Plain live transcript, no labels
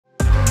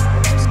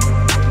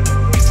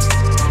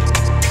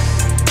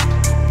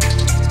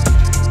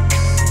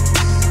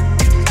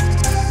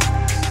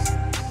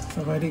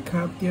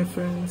up, dear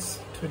friends.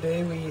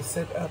 Today we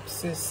set up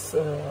this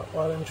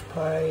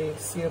orangepi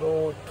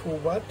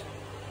 0.2 watt.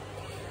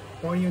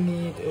 All you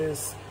need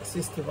is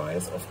this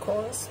device, of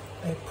course.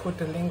 I put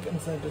a link in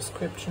the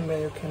description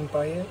where you can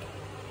buy it.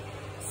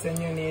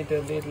 Then you need a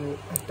little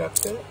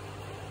adapter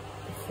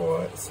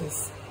for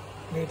this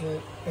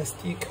little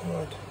SD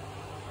card.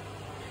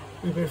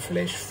 We will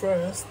flash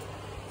first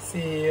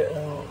the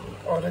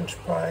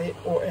orangepi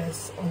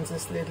OS on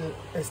this little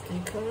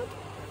SD card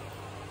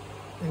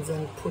and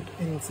then put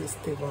in this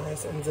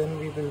device, and then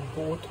we will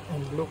boot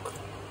and look.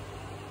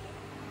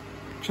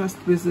 Just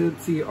visit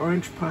the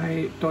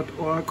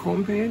orangepi.org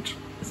homepage,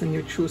 then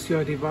you choose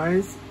your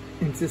device,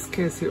 in this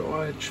case the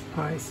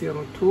orangepi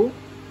 0.2.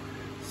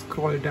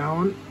 Scroll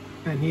down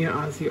and here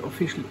are the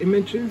official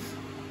images.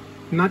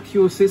 Not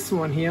use this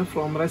one here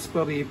from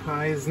Raspberry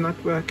Pi, is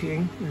not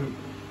working,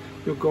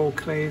 you go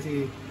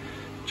crazy.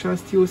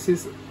 Just use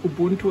this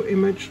Ubuntu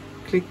image,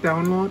 click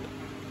download.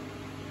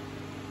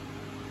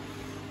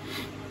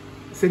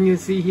 Then you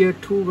see here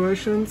two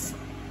versions,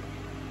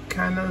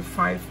 kernel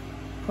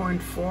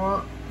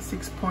 5.4,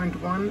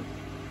 6.1.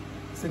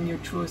 Then you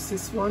choose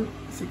this one,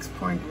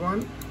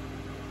 6.1.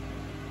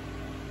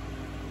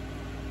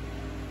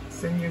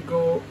 Then you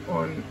go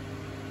on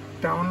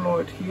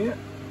download here.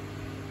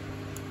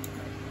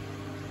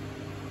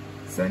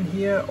 Then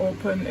here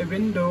open a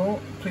window,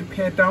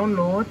 prepare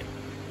download,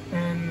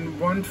 and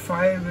one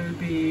file will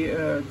be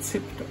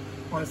zipped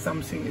or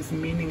something is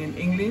meaning in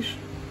English.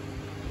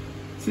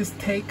 This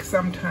takes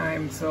some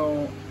time,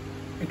 so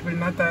it will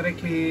not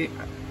directly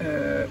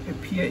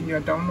appear in your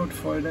download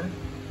folder.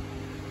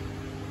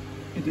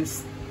 It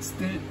is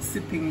still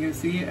zipping, you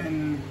see,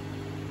 and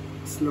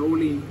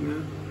slowly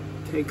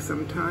takes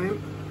some time.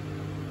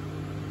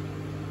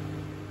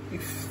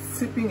 If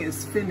zipping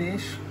is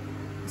finished,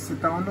 the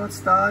download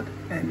start,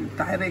 and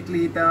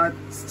directly that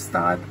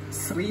start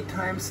 3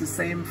 times the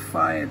same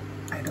file.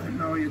 I don't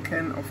know, you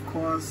can of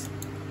course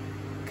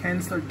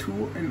cancel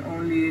 2 and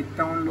only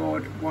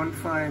download one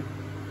file,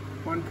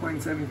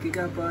 1.7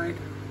 gigabyte.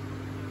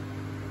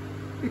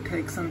 It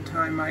takes some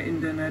time. My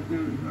internet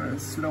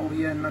is slow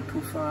here, not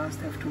too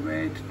fast, have to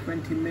wait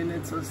 20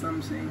 minutes or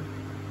something.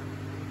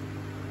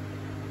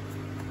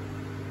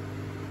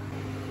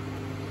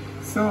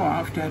 So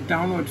after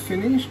download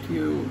finished,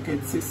 you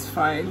get this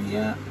file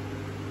here.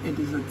 It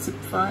is a zip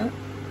file.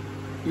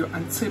 You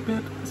unzip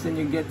it, then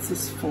you get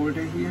this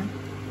folder here.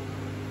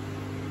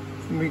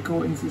 Then we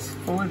go in this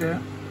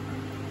folder,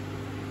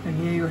 and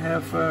here you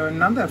have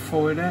another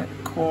folder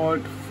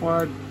called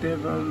for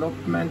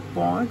development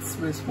boards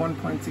with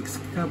 1.6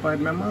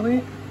 gigabyte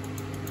memory.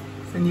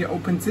 Then you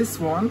open this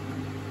one,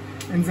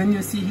 and then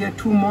you see here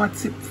 2 more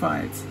zip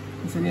files.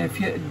 And then you have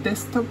here a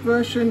desktop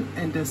version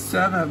and a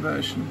server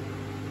version.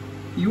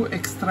 You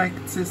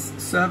extract this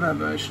server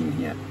version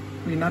here.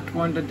 We not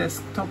want the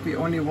desktop, we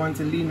only want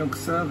the Linux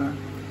server.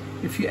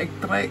 If you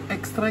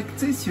extract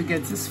this, you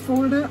get this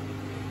folder,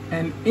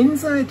 and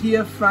inside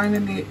here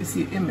finally is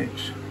the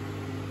image.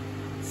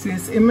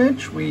 This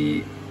image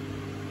we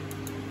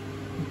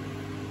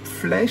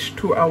flash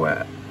to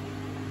our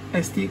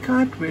SD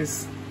card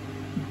with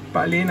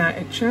Balena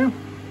Etcher.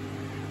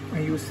 I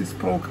use this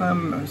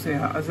program, there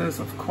are others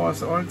of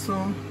course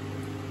also,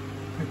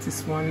 but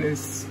this one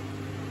is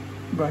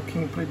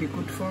working pretty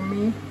good for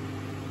me.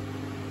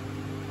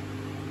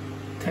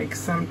 Takes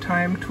some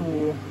time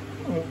to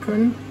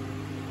open.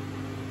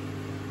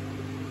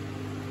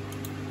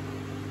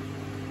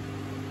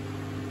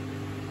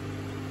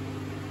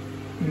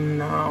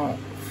 Now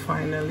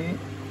finally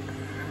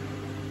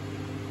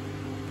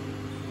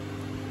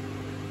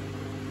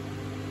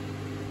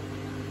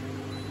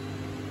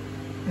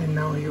and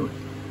now you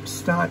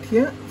start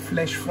here,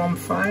 flash from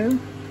file.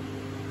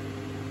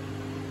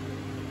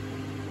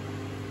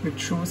 You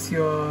choose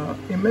your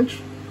image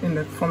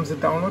from the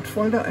download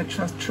folder I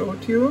just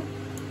showed you.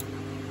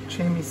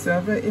 Jamie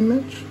server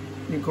image.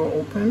 You go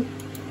open.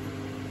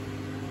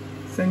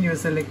 Then you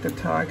select the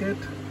target.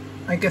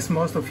 I guess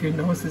most of you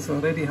know this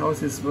already, how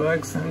this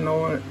works, and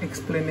no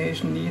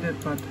explanation needed,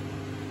 but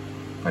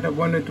I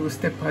want to do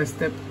step by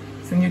step.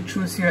 Then you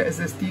choose your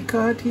SSD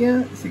card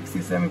here,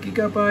 67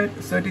 gigabyte,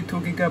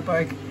 32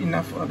 gigabyte,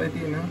 enough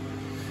already,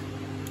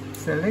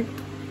 Select,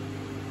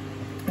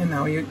 and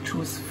now you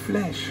choose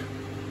flash.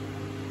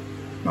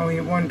 Now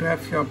you want to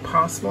have your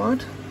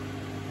password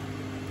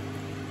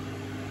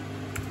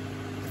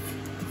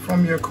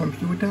from your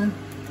computer.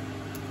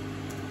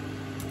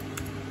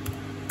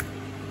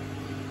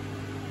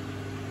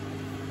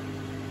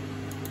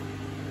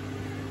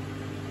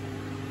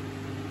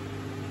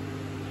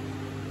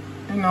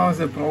 And now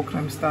the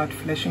program starts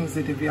flashing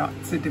the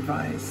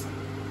device.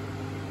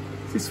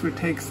 This will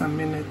take some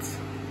minutes.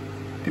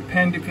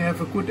 Depend if you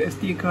have a good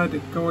SD card,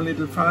 it goes a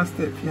little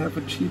faster. If you have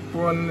a cheap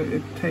one,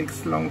 it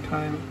takes a long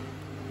time.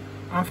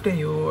 After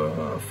you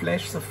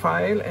flash the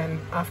file and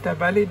after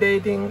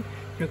validating,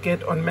 you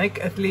get on Mac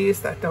at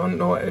least, I don't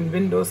know in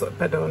Windows,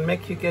 but on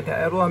Mac you get an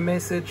error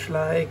message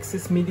like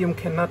this medium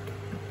cannot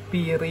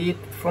be read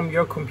from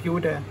your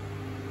computer.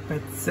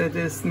 but that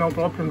is no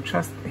problem.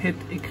 Just hit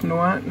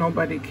ignore,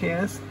 nobody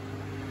cares,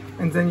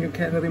 and then you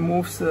can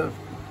remove the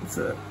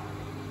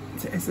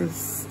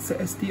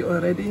SD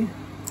already.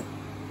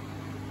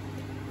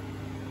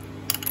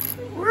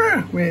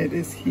 Where it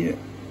is here.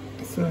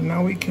 So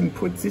now we can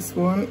put this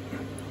one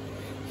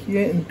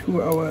here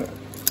into our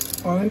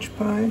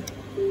orangepi.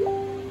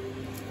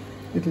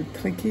 Little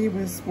tricky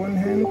with one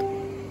hand.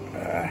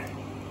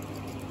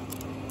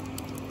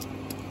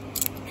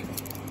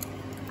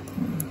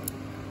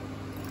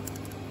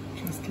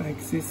 Just like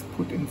this,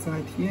 put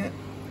inside here.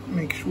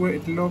 Make sure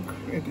it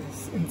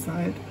is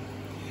inside.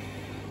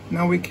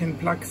 Now we can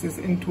plug this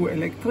into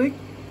electric.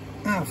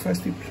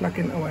 First we plug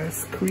in our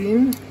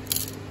screen.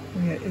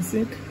 Where is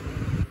it?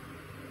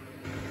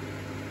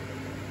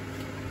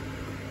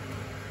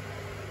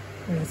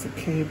 There's a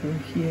cable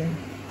here.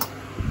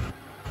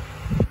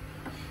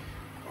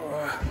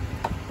 Oh,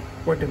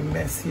 what a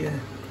mess here.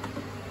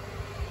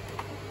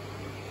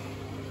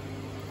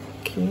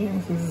 Okay,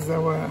 this is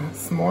a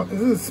small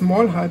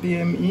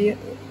HDMI.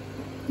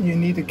 You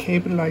need a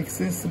cable like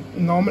this.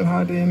 Normal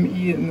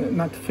HDMI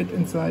not fit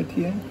inside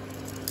here.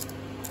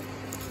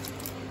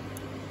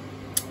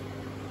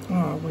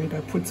 Oh wait,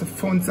 I put the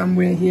phone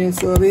somewhere here,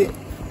 sorry.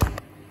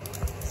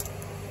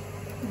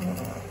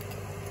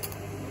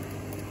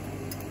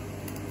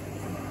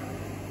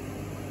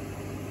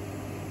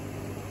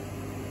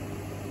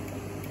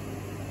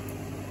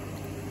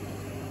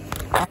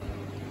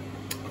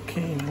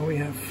 Okay, now we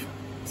have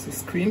the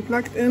screen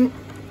plugged in.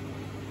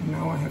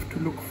 Now I have to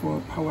look for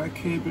a power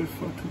cable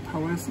to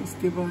power this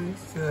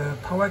device. The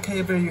power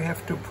cable you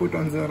have to put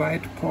on the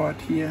right port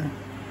here.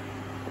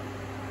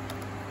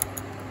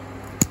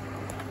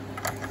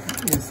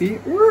 You see?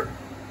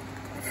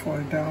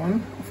 Fall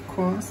down, of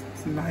course.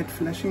 It's light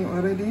flashing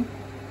already.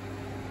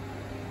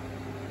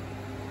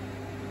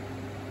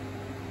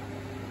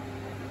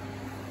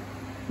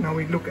 Now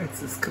we look at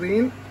the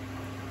screen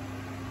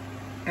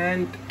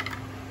and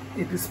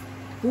it is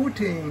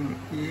booting.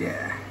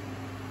 Yeah.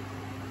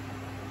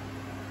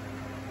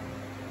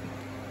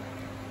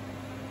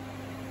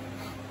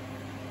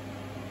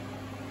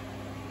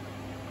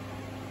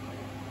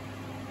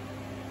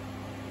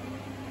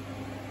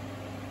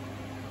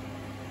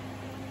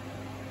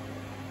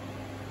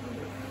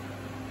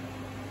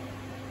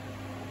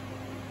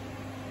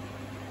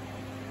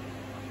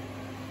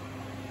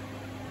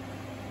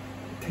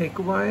 Take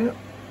a while.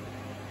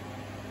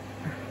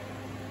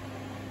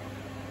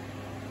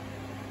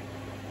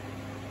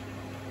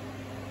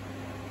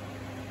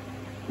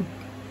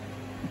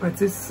 But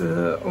this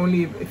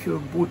only if you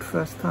boot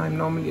first time.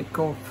 Normally it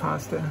goes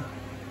faster.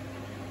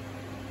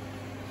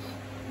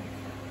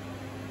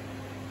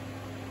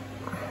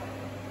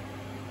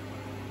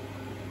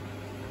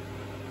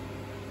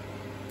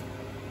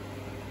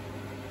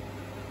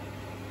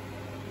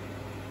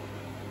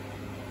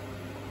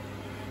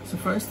 The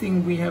first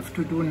thing we have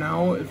to do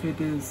now, if it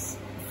is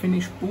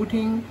finished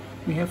booting,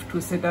 we have to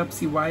set up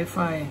the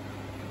Wi-Fi.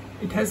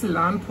 It has a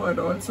LAN port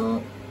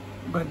also,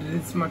 but it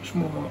is much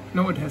more.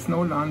 No, it has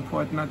no LAN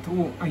port, not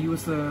true. I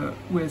use a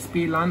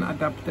USB LAN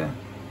adapter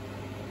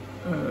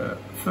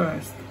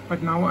first.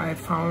 But now I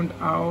found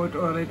out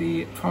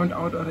already how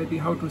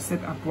to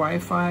set up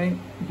Wi-Fi.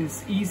 It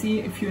is easy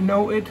if you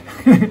know it.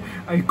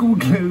 I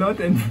Googled a lot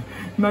and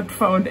not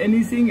found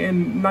anything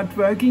and not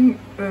working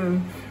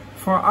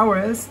for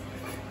hours.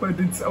 But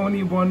it's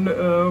only one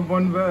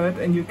word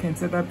and you can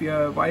set up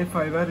your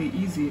Wi-Fi very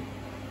easy.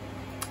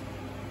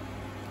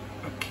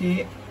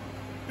 Okay,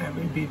 I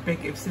will be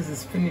back if this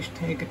is finished.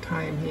 Take a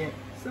time here.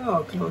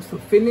 So close to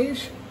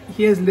finish.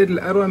 Here's a little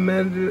error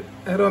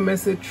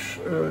message,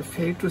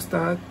 failed to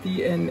start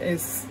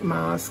DNS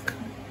mask.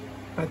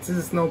 But this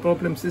is no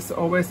problem. This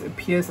always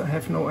appears. I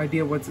have no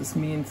idea what this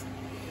means.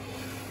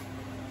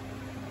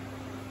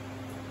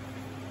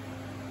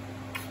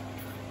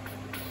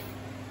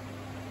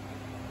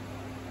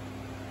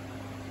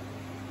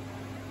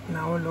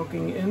 Now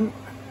logging in.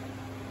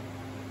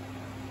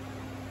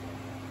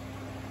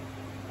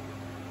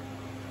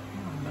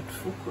 Oh, not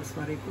focus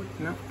very good,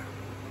 no?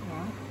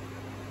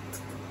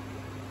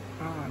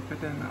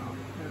 Better now.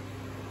 Yeah.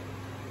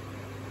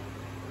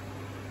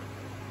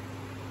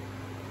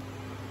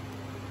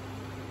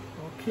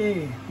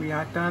 Okay, we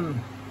are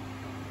done.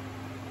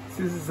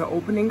 This is the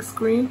opening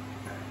screen.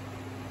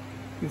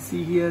 You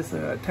see here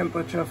the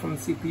temperature from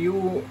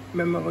CPU,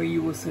 memory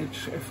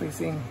usage,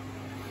 everything.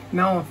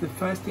 Now the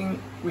first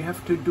thing we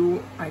have to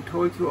do, I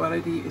told you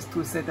already, is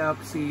to set up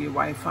the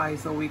Wi-Fi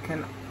so we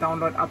can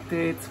download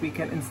updates, we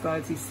can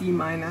install the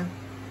ccminer.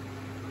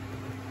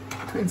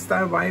 To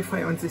install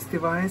Wi-Fi on this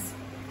device,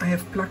 I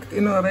have plugged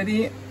in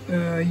already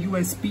a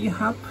USB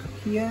hub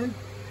here,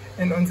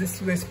 and on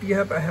this USB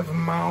hub I have a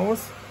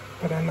mouse,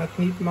 but I not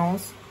need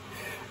mouse,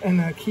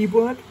 and a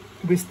keyboard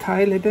with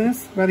tile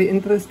letters. Very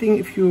interesting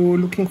if you're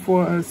looking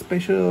for a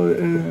special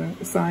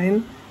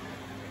sign.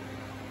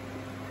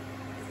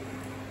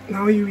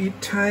 Now you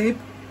type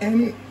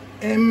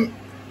nmtui.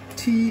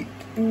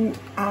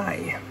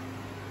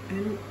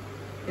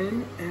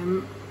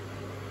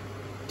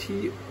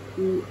 nmtui.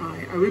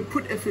 nmtui. I will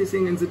put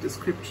everything in the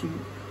description.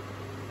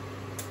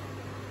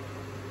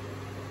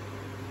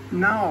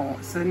 Now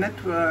the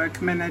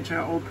network manager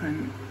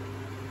open.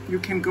 You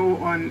can go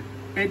on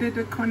edit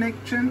a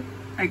connection,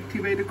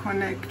 activate a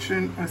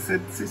connection, or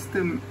set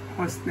system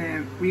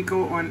hostname. We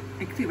go on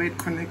activate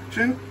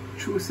connection,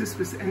 choose this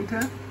with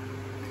enter.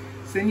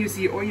 Then you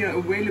see all your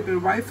available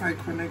Wi-Fi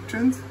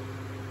connections.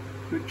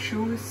 You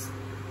choose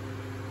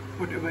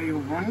whatever you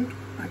want.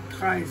 I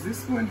try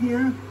this one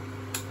here.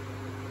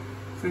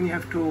 Then you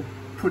have to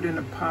put in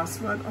a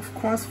password, of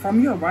course,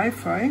 from your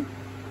Wi-Fi.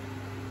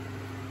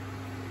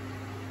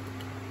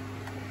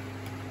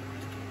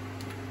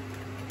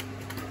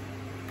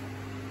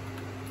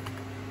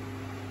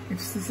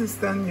 If this is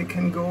done, you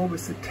can go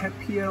with the tab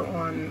here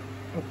on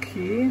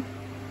OK,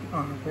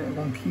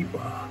 wrong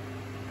keyboard,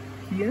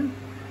 here,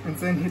 and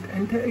then hit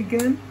enter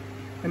again.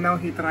 And now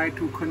he tried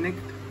to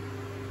connect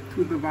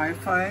to the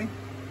Wi-Fi.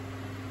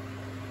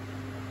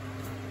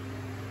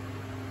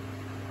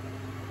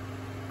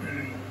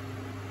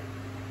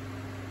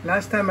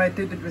 Last time I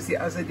did it with the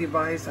other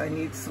device, I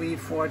need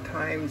 3-4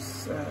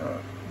 times,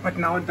 but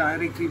now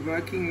directly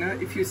working. Now,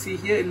 if you see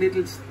here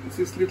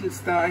this little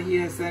star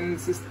here, then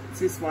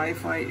this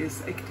Wi-Fi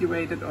is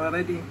activated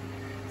already.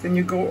 Then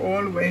you go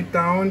all the way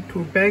down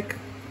to back,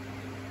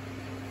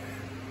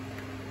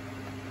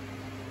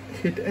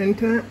 hit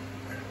enter,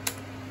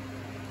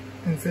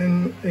 and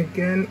then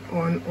again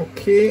on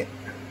OK.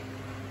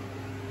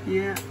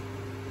 Here,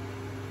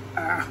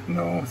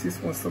 no,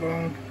 this was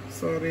wrong,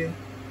 sorry.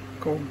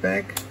 Go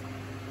back,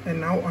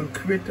 and now on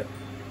quit,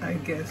 I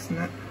guess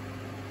not.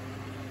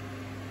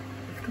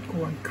 Have to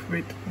go on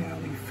quit. Yeah,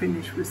 we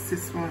finish with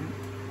this one.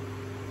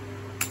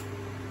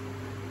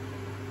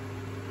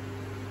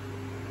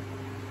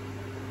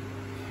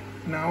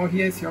 Now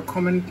here's your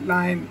command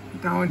line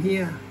down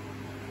here,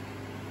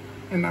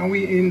 and now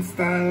we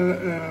install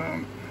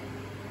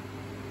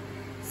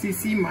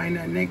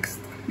ccminer next.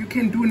 You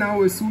can do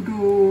now a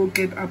sudo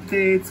get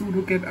update,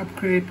 sudo get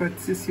upgrade, but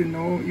this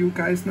you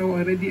guys know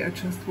already. I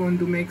just want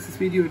to make this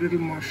video a little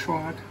more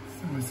short.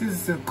 So this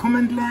is a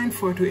command line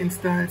for to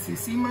install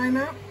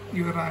ccminer.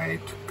 You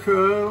write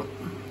curl,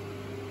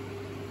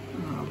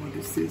 what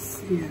is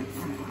this here?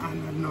 I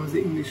don't know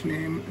the English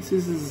name.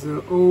 This is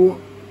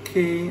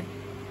OK,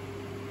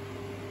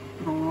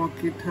 raw,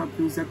 GitHub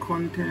user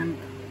content,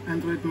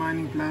 Android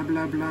mining, blah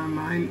blah blah,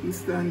 mine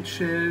instant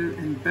shell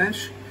and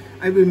bash.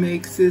 I will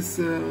make this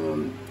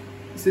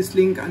this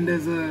link under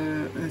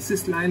the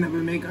this line I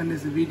will make under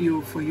the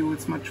video for you.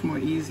 It's much more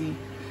easy.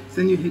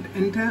 Then you hit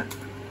enter,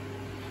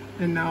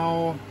 and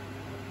now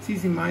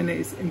ccminer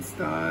is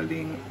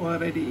installing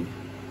already.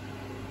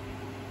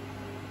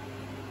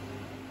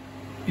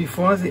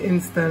 Before the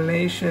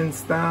installation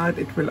start,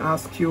 it will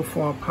ask you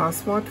for a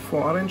password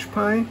for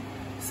orangepi.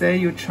 Say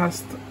you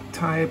just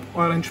type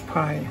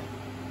orangepi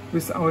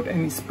without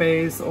any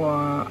space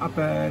or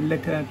upper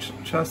letter,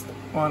 just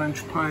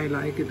orangepi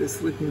like it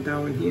is written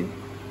down here.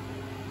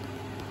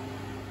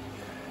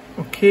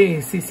 Okay,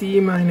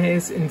 ccminer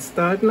is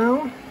installed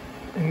now.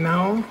 And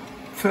now,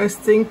 first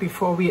thing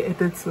before we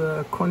edit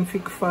the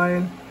config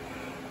file,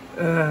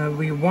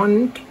 we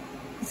want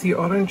the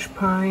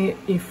orangepi,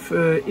 if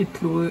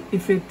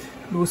it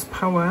lose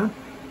power,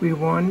 we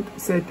want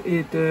that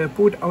it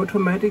boot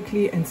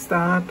automatically and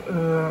start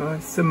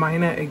the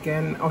miner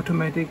again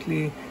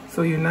automatically.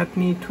 So you not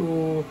need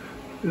to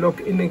log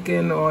in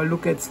again or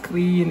look at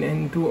screen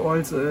and do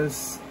all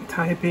this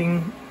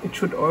typing. It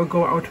should all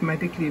go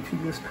automatically. If you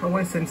use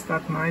power, then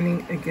start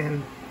mining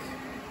again.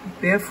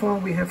 Therefore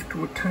we have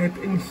to type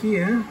in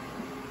here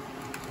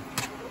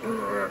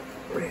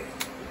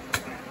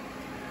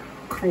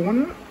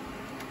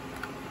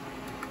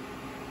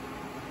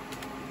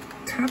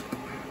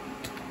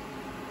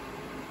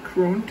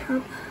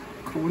crontab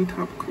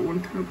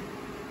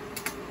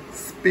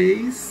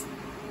space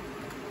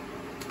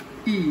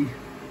E.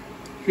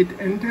 Hit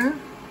enter,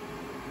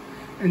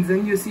 and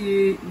then you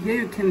see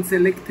here you can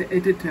select the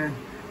editor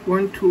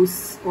 1, 2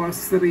 or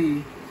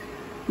 3.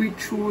 We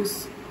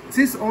choose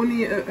this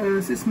only.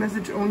 This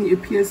message only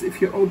appears if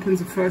you open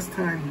the first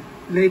time.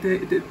 Later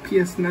it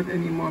appears not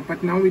anymore.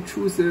 But now we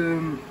choose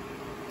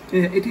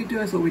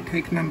editor, so we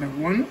take number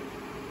 1.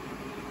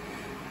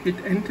 Hit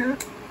enter,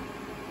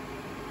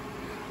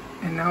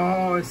 and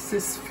now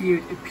this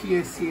field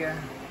appears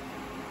here.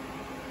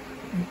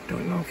 I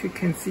don't know if you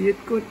can see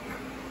it good.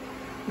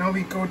 Now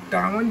we go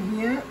down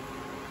here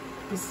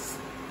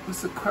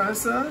with the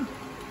cursor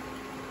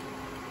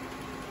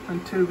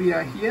until we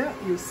are here,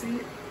 you see,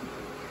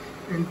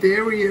 and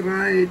there we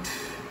write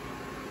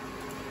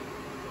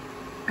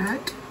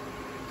add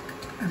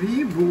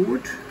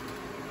reboot.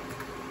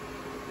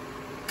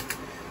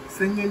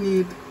 Then you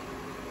need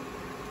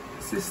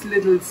this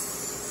little,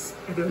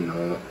 I don't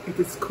know, it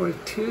is called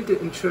tilde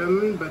in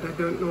German, but I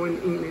don't know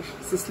in English,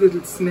 this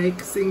little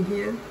snake thing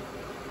here.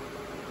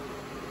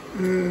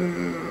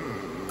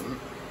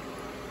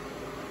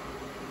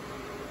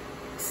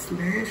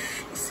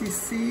 Slash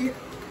cc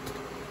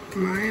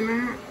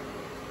miner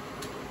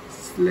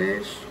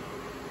slash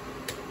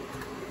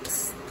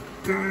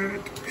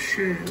start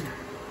shell.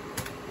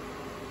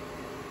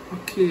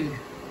 Okay,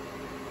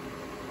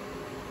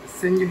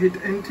 then you hit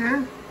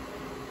enter.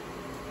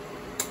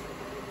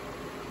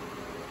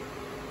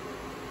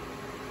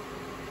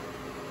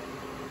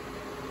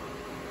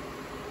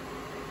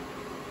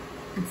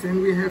 And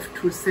then we have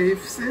to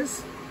save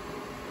this.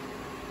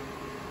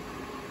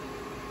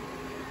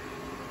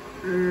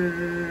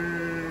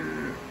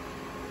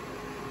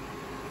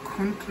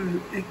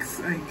 Ctrl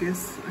X, I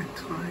guess I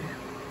try.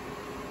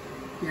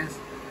 Yes.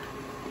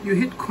 You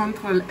hit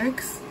Ctrl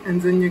X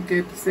and then you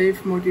get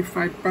save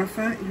modified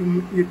buffer.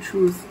 You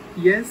choose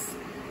yes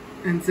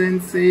and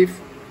then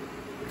save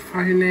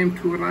file name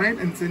to write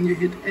and then you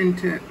hit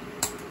enter.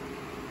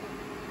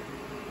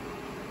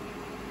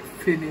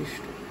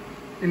 Finished.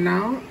 And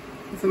now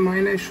the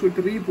miner should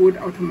reboot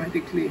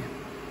automatically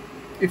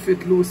if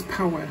it loses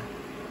power.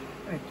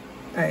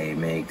 I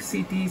make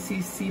cd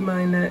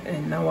ccminer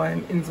and now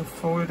I'm in the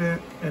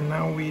folder and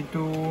now we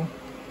do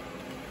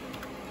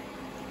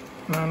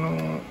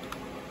nano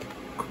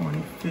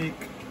config.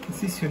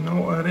 This you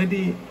know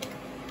already.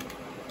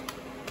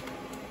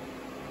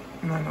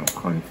 Nano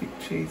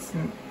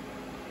config.json.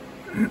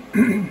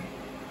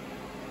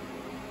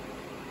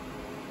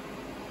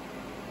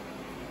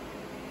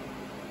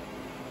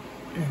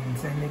 And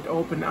then it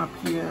open up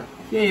here.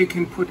 Here you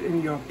can put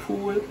in your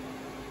pool.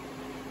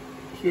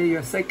 Here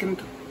your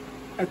second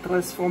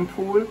address from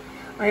pool.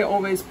 I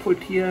always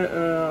put here,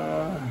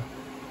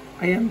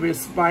 I am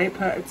with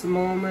Viper at the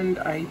moment.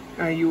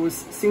 I use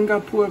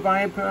Singapore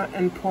Viper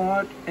and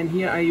port, and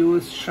here I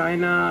use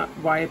China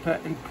Viper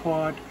and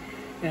port.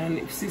 And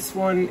if this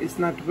one is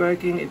not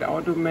working, it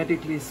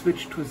automatically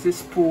switch to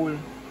this pool.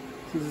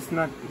 This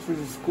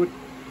is good.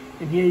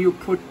 And here you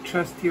put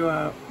just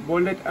your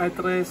wallet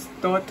address,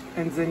 dot,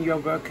 and then your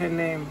worker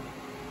name.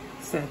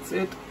 That's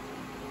it.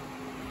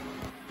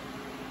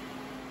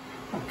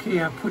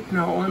 Okay, I put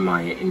now all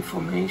my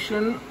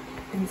information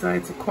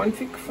inside the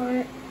config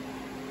file.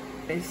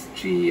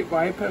 SG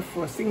Viper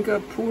for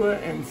Singapore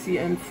and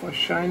CN for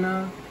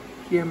China.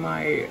 Here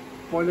my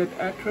wallet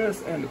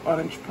address and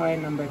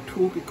orangepi number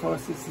 2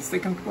 because it's the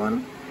second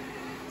one.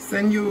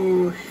 Then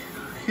you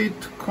hit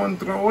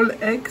Ctrl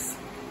X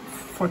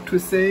to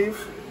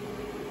save.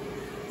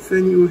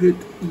 Then you hit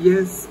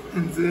yes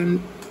and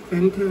then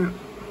enter.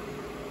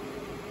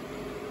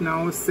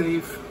 Now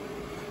save.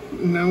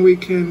 Now we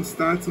can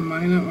start the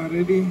miner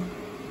already.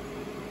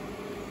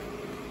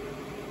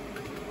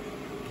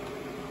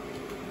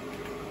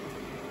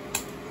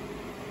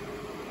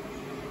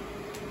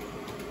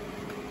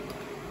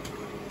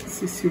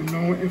 This you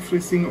know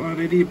everything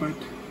already, but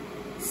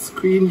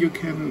screen you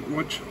can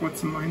watch what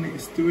the miner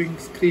is doing,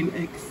 screen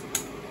X.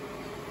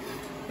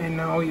 And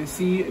now you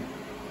see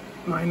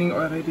mining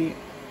already.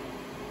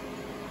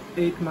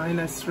 8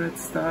 miner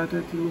threads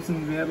started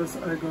using Verus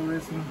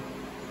algorithm.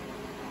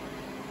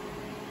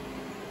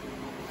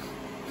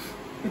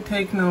 It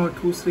takes now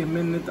 2-3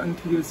 minutes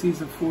until you see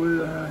the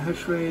full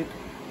hash rate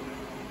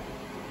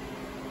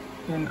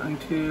and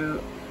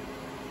until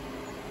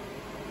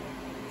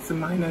the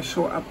miners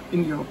show up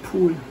in your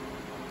pool.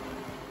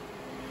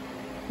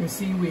 You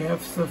see we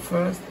have the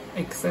first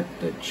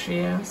accepted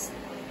shares.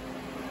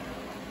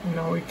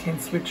 Now we can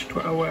switch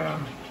to our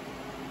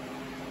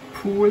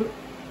pool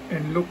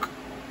and look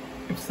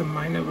if the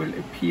miner will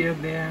appear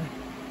there.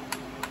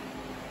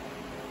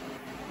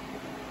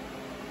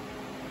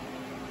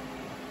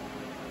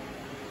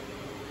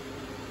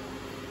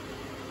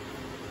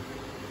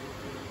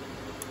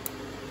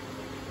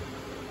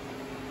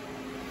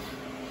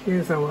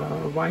 Here's our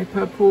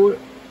Viper pool.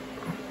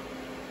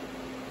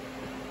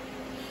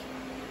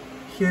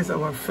 Here's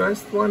our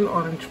first one,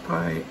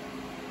 orangepi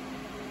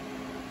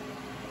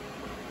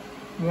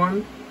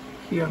 1.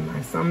 Here are my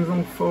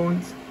Samsung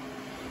phones.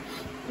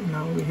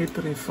 Now we hit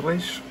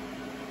refresh.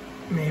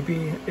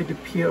 Maybe it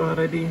appear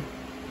already.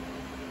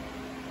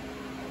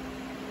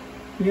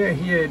 Yeah,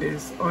 here it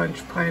is,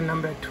 orangepi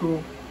number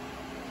 2.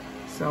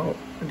 So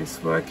it is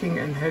working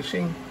and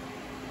hashing.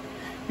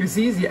 You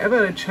see the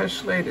average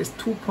hash rate is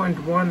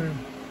 2.1.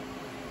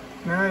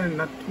 No,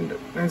 not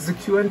the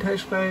current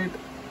hash rate,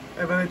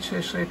 average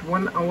hash rate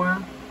 1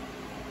 hour.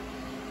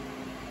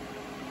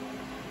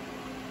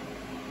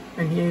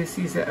 And here you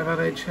see the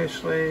average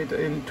hash rate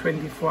in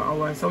 24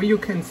 hours. So you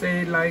can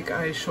say, like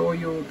I show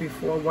you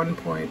before,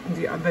 in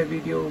the other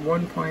video,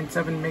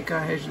 1.7 mega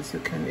hashes you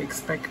can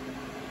expect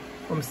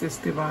from this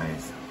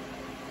device.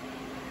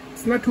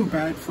 It's not too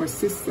bad for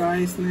this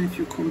size. Now if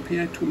you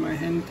compare to my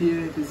hand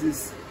here, this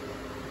is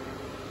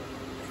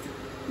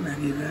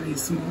very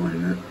small.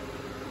 No?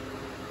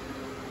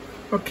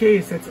 Okay,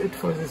 that's it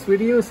for this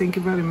video. Thank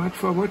you very much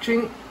for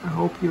watching. I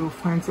hope you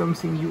find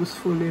something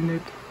useful in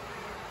it.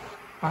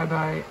 Bye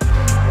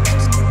bye.